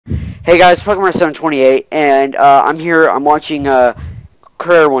Hey guys, Pokemon 728, and I'm here. I'm watching Career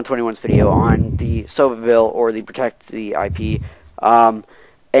 121's video on the SOPA bill or the Protect the IP.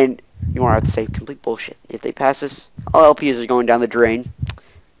 And you want to have to say complete bullshit. If they pass this, all LPs are going down the drain.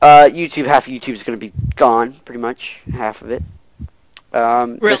 YouTube, half of YouTube is going to be gone, pretty much half of it.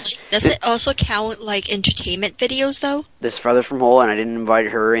 Really? Does it also count like entertainment videos though? This Feather from Hole, and I didn't invite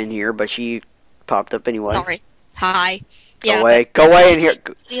her in here, but she popped up anyway. Sorry. Hi. Go Yeah, away. but Go does away in here.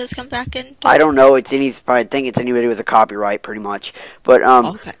 videos come back in? I don't know. It's any. I think it's anybody with a copyright, pretty much. But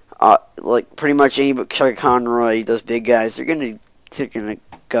Okay. like pretty much any but Chuck Conroy, those big guys, they're gonna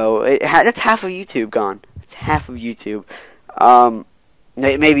go. That's half of YouTube gone. It's half of YouTube.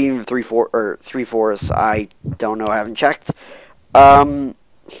 Maybe even three-fourths. I don't know. I haven't checked.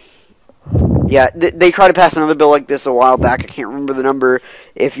 Yeah, they tried to pass another bill like this a while back. I can't remember the number.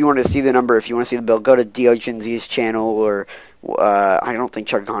 If you want to see the number, if you want to see the bill, go to Diogenzi's channel, or I don't think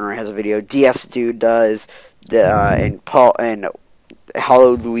Chuck Conroy has a video. DS Dude does, and Paul and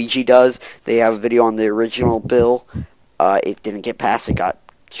Hollow Luigi does. They have a video on the original bill. It didn't get passed. It got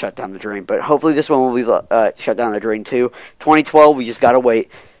shut down the drain. But hopefully this one will be shut down the drain too. 2012, we just gotta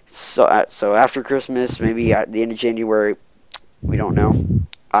wait. So after Christmas, maybe at the end of January, we don't know.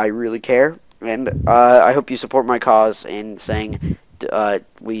 I really care, and I hope you support my cause in saying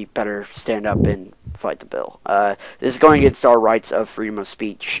we better stand up and fight the bill. This is going against our rights of freedom of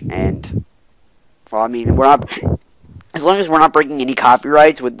speech, and well, I mean, we're not. As long as we're not breaking any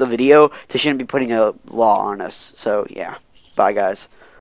copyrights with the video, they shouldn't be putting a law on us. So yeah, bye guys.